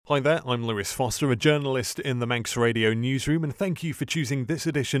Hi there, I'm Lewis Foster, a journalist in the Manx Radio newsroom, and thank you for choosing this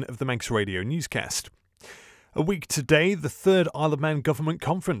edition of the Manx Radio newscast. A week today, the third Isle of Man Government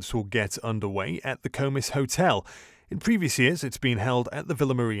Conference will get underway at the Comis Hotel. In previous years, it's been held at the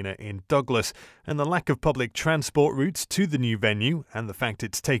Villa Marina in Douglas, and the lack of public transport routes to the new venue and the fact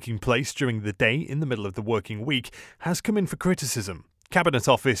it's taking place during the day in the middle of the working week has come in for criticism. Cabinet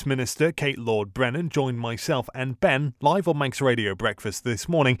Office Minister Kate Lord-Brennan joined myself and Ben live on Manx Radio Breakfast this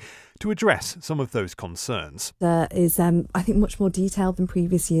morning to address some of those concerns. There is, I think, much more detailed than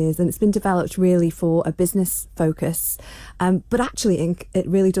previous years, and it's been developed really for a business focus. But actually, it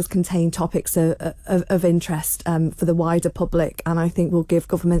really does contain topics of interest for the wider public, and I think will give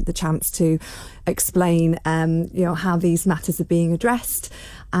government the chance to explain, how these matters are being addressed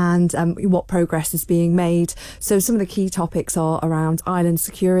and what progress is being made. So some of the key topics are around island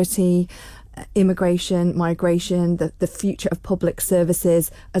security, immigration, migration, the future of public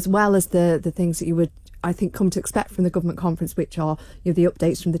services, as well as the things that you would, I think, come to expect from the government conference, which are the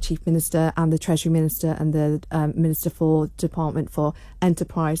updates from the Chief Minister and the Treasury Minister and the Minister for Department for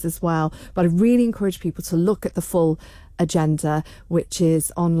Enterprise as well. But I really encourage people to look at the full agenda, which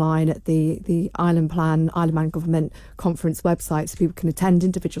is online at the Isle of Man Government Conference website, so people can attend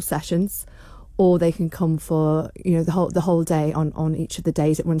individual sessions, or they can come for the whole day on each of the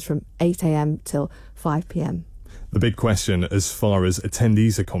days. It runs from 8 a.m. till 5 p.m. The big question as far as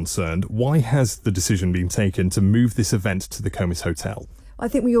attendees are concerned, why has the decision been taken to move this event to the Comis Hotel? I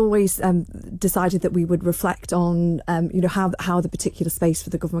think we always decided that we would reflect on, how the particular space for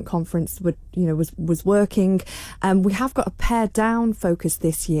the government conference was working. We have got a pared down focus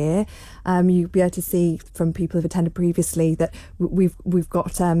this year. You'll be able to see from people who've attended previously that we've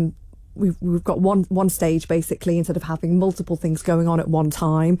got one stage basically, instead of having multiple things going on at one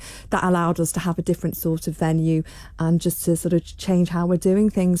time. That allowed us to have a different sort of venue and just to sort of change how we're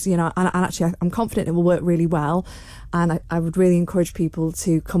doing things, and actually I'm confident it will work really well. And I would really encourage people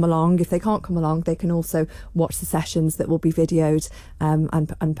to come along. If they can't come along, they can also watch the sessions that will be videoed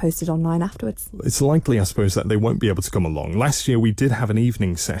and posted online afterwards. It's likely, I suppose, that they won't be able to come along. Last year we did have an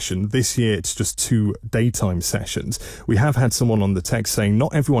evening session. This year it's just 2 daytime sessions. We have had someone on the text saying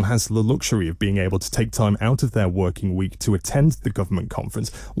not everyone has the luxury of being able to take time out of their working week to attend the government conference.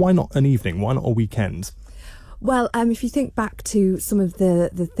 Why not an evening? Why not a weekend? Well, if you think back to some of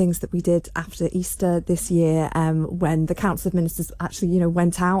the things that we did after Easter this year, when the Council of Ministers actually,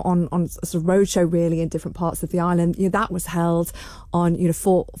 went out on a sort of roadshow really in different parts of the island, that was held on,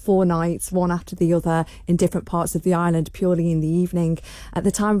 four nights, one after the other in different parts of the island, purely in the evening. At the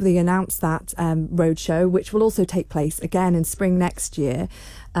time we announced that roadshow, which will also take place again in spring next year,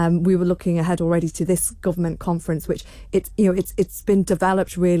 we were looking ahead already to this government conference, which it's been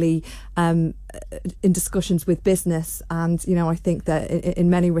developed really in discussions with business, and I think that in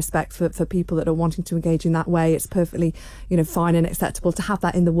many respects for people that are wanting to engage in that way, it's perfectly fine and acceptable to have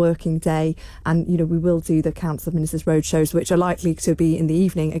that in the working day. And we will do the Council of Ministers roadshows, which are likely to be in the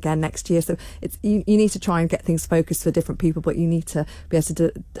evening again next year. So it's you need to try and get things focused for different people, but you need to be able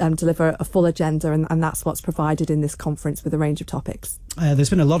to deliver a full agenda, and that's what's provided in this conference with a range of topics. There's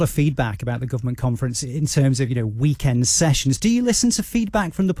been a lot of feedback about the government conference in terms of weekend sessions. Do you listen to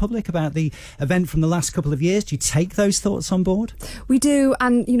feedback from the public about the event from the last couple of years? Do you take those thoughts on board? We do,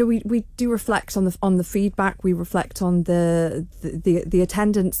 and we do reflect on the feedback. We reflect on the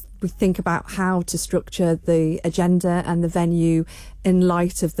attendance. We think about how to structure the agenda and the venue in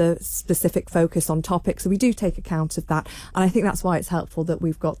light of the specific focus on topics. So we do take account of that, and I think that's why it's helpful that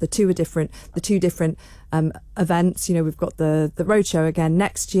we've got the two different events. We've got the roadshow again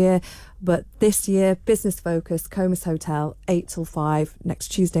next year, but this year business focus, Comis Hotel, 8 till 5 next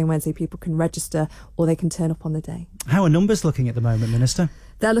Tuesday and Wednesday. People can register or they can turn up on the day. How are numbers looking at the moment, Minister?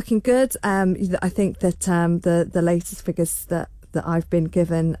 They're looking good. I think that the latest figures that I've been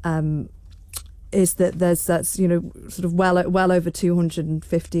given is that there's sort of well over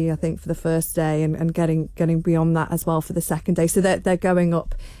 250, I think, for the first day, and getting beyond that as well for the second day. So they're going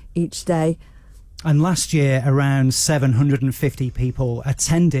up each day. And last year, around 750 people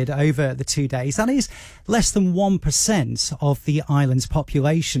attended over the 2 days. That is less than 1% of the island's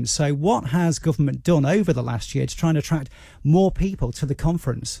population. So what has government done over the last year to try and attract more people to the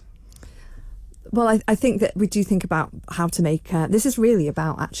conference? Well, I think that we do think about how to make this is really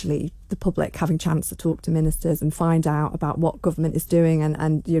about actually the public having a chance to talk to ministers and find out about what government is doing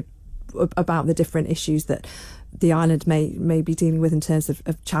and about the different issues that the island may be dealing with in terms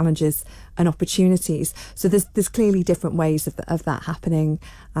of challenges and opportunities. So there's clearly different ways of that happening.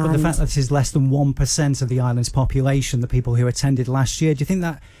 But the fact that this is less than 1% of the island's population, the people who attended last year, do you think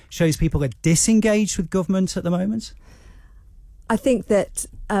that shows people are disengaged with government at the moment? I think that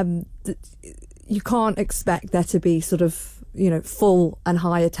you can't expect there to be sort of, full and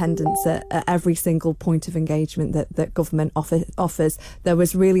high attendance at every single point of engagement that government offers. There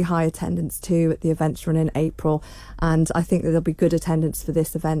was really high attendance too at the events run in April, and I think that there'll be good attendance for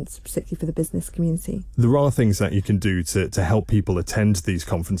this event, particularly for the business community. There are things that you can do to help people attend these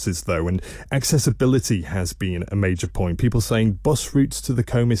conferences, though, and accessibility has been a major point. People saying bus routes to the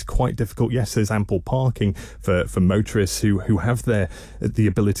Comis quite difficult. Yes, there's ample parking for motorists who have the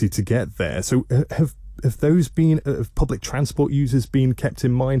ability to get there. So have those public transport users been kept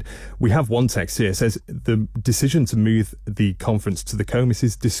in mind? We have one text here says the decision to move the conference to the Comis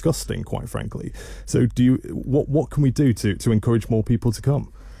is disgusting, quite frankly. So what can we do to encourage more people to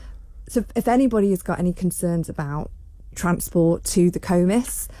come? So if anybody has got any concerns about transport to the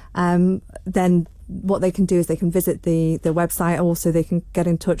Comis, then what they can do is they can visit the website. Also, they can get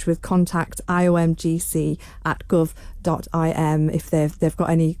in touch with contact iomgc@gov.im if they've got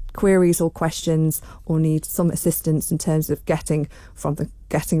any queries or questions or need some assistance in terms of getting from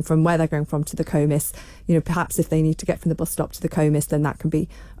where they're going from to the Comis. Perhaps if they need to get from the bus stop to the Comis, then that can be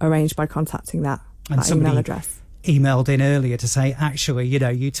arranged by contacting that email address. Emailed in earlier to say, actually,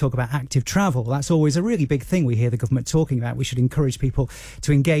 you talk about active travel. That's always a really big thing we hear the government talking about. We should encourage people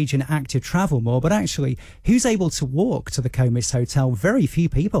to engage in active travel more. But actually, who's able to walk to the Comis Hotel? Very few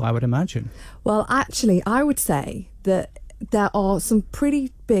people, I would imagine. Well, actually, I would say that there are some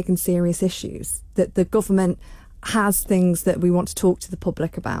pretty big and serious issues that the government has things that we want to talk to the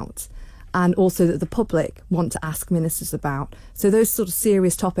public about, and also that the public want to ask ministers about. So those sort of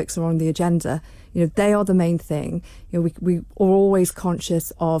serious topics are on the agenda. They are the main thing. We are always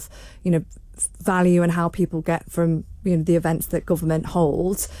conscious of, value and how people get from, the events that government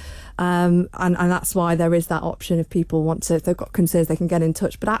holds. And that's why there is that option if people want to, if they've got concerns, they can get in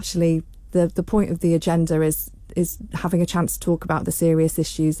touch. But actually, the point of the agenda is having a chance to talk about the serious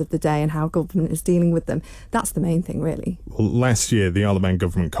issues of the day and how government is dealing with them. That's the main thing, really. Well, last year, the Isle of Man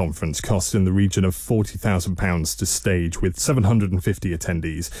Government Conference cost in the region of £40,000 to stage with 750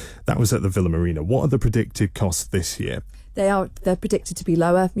 attendees. That was at the Villa Marina. What are the predicted costs this year? They're predicted to be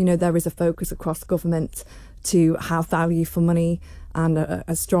lower. There is a focus across government to have value for money and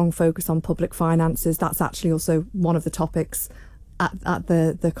a strong focus on public finances. That's actually also one of the topics at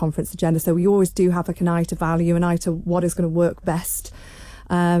the conference agenda. So we always do have an eye to value, an eye to what is going to work best.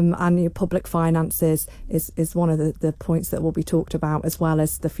 And your public finances is one of the points that will be talked about, as well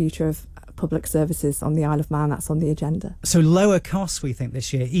as the future of public services on the Isle of Man. That's on the agenda. So lower costs, we think,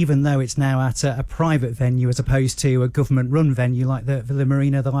 this year, even though it's now at a private venue as opposed to a government-run venue like the Villa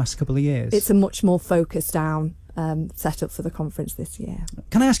Marina the last couple of years. It's a much more focused down set up for the conference this year.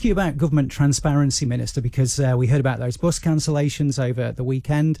 Can I ask you about government transparency, Minister, because we heard about those bus cancellations over the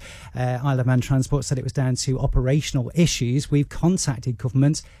weekend. Isle of Man Transport said it was down to operational issues. We've contacted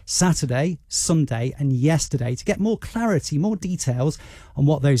government Saturday, Sunday and yesterday to get more clarity, more details on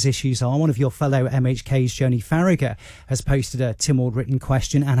what those issues are. One of your fellow MHKs, Joni Farragher, has posted a Tynwald written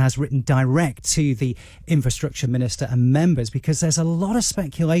question and has written direct to the Infrastructure Minister and members, because there's a lot of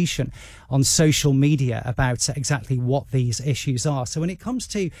speculation on social media about exactly what these issues are. So when it comes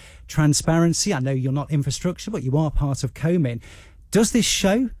to transparency, I know you're not infrastructure, but you are part of Comin. Does this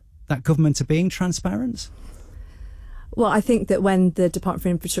show that government are being transparent? Well, I think that when the Department for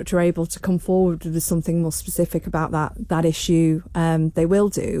Infrastructure are able to come forward with something more specific about that issue, they will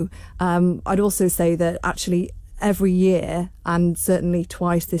do. I'd also say that actually every year, and certainly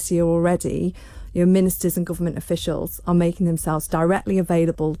twice this year already, ministers and government officials are making themselves directly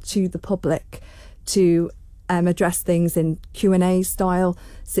available to the public to address things in Q&A style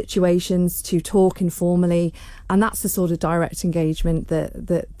situations, to talk informally, and that's the sort of direct engagement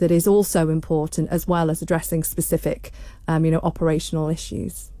that is also important, as well as addressing specific operational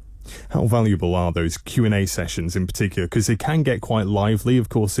issues. How valuable are those Q&A sessions in particular? Because they can get quite lively. Of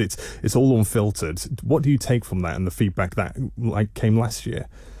course, it's all unfiltered. What do you take from that and the feedback that came last year?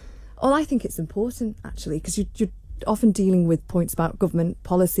 Well, I think it's important, actually, because you're often dealing with points about government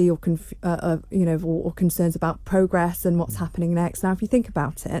policy or concerns about progress and what's happening next. Now, if you think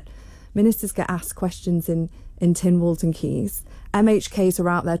about it, ministers get asked questions in Tynwald and Keys. MHKs are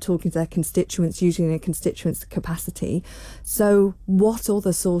out there talking to their constituents, usually in a constituents capacity. So what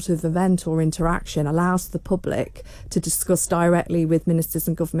other sort of event or interaction allows the public to discuss directly with ministers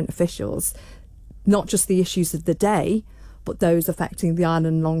and government officials, not just the issues of the day, but those affecting the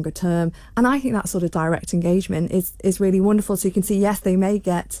island longer term? And I think that sort of direct engagement is really wonderful. So you can see, yes, they may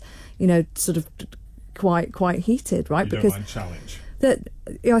get, sort of quite heated, right? You don't mind challenge. That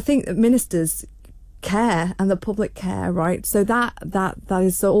I think that ministers care and the public care, right? So that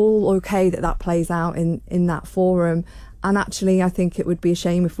is all okay that plays out in that forum. And actually, I think it would be a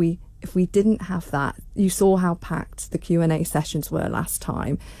shame if we didn't have that. You saw how packed the Q&A sessions were last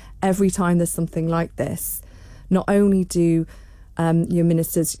time. Every time there's something like this, not only do your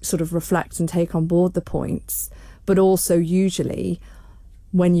ministers sort of reflect and take on board the points, but also usually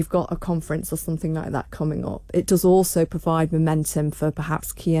when you've got a conference or something like that coming up, it does also provide momentum for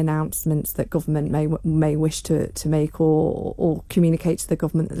perhaps key announcements that government may wish to make or communicate to the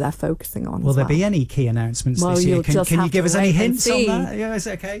government that they're focusing on. Will there be any key announcements this year? Can you give us any hints on that? Yeah, it's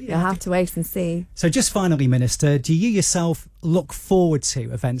okay. Yeah. You'll have to wait and see. So just finally, Minister, do you yourself look forward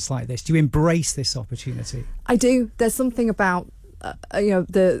to events like this? Do you embrace this opportunity? I do. There's something about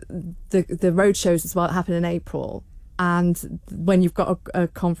the road shows as well that happen in April. And when you've got a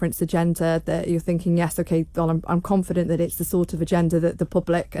conference agenda that you're thinking, yes, okay, well, I'm confident that it's the sort of agenda that the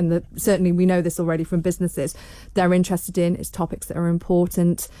public, and certainly we know this already from businesses, they're interested in. It's topics that are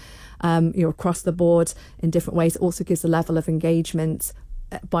important, across the board in different ways. It also gives a level of engagement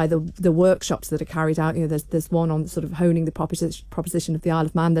by the workshops that are carried out. There's one on sort of honing the proposition of the Isle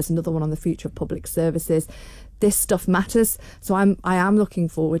of Man. There's another one on the future of public services. This stuff matters, so I am looking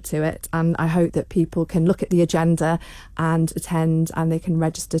forward to it, and I hope that people can look at the agenda and attend, and they can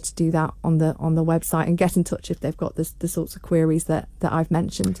register to do that on the website and get in touch if they've got the sorts of queries that I've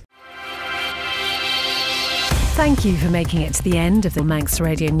mentioned. Thank you for making it to the end of the Manx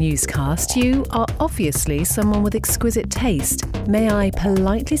Radio newscast. You are obviously someone with exquisite taste. May I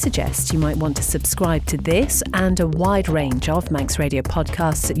politely suggest you might want to subscribe to this and a wide range of Manx Radio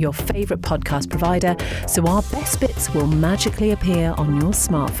podcasts at your favourite podcast provider, so our best bits will magically appear on your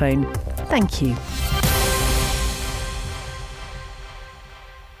smartphone. Thank you.